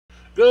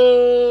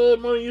Good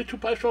morning,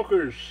 YouTube Pie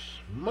Smokers.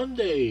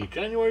 Monday,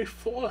 January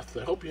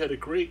 4th. I hope you had a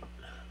great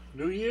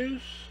New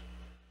Year's.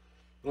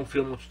 Don't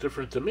feel much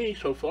different to me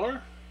so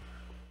far.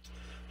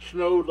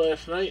 Snowed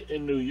last night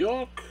in New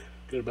York.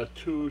 Got about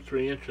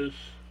 2-3 inches.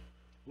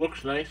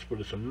 Looks nice,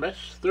 but it's a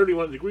mess.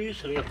 31 degrees,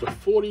 heading up to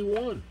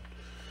 41.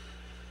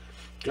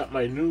 Got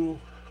my new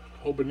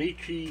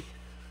Hobonichi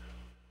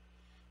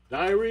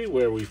diary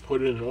where we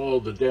put in all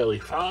the daily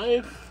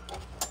 5.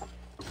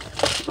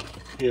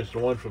 Here's the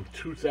one from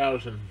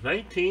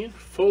 2019,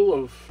 full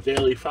of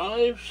daily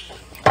 5s.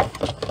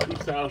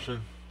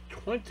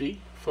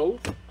 2020, full.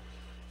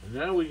 And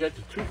now we got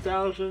to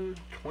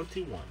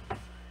 2021.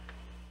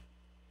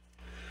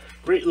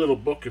 Great little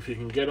book if you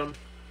can get them.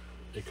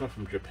 They come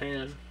from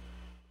Japan.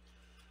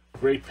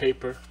 Great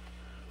paper.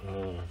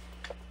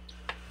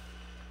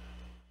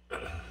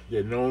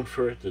 They're known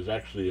for it. There's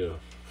actually a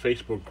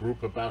Facebook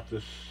group about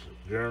this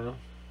journal.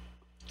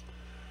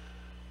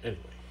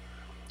 Anyway.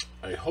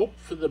 I hope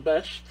for the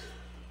best.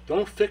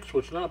 Don't fix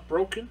what's not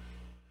broken.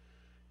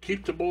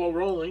 Keep the ball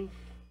rolling.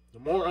 The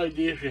more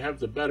ideas you have,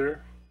 the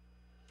better.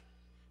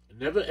 And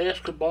never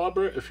ask a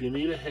barber if you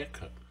need a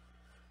haircut.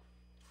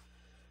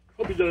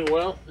 Hope you're doing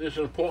well. This is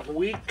an important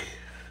week.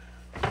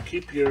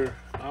 Keep your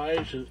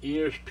eyes and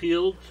ears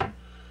peeled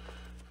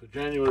for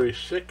January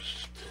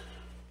 6th.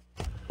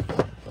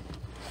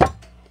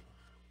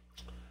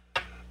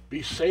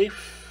 Be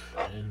safe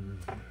and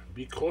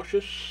be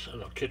cautious,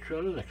 and I'll catch you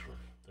on the next one.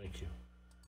 Thank you.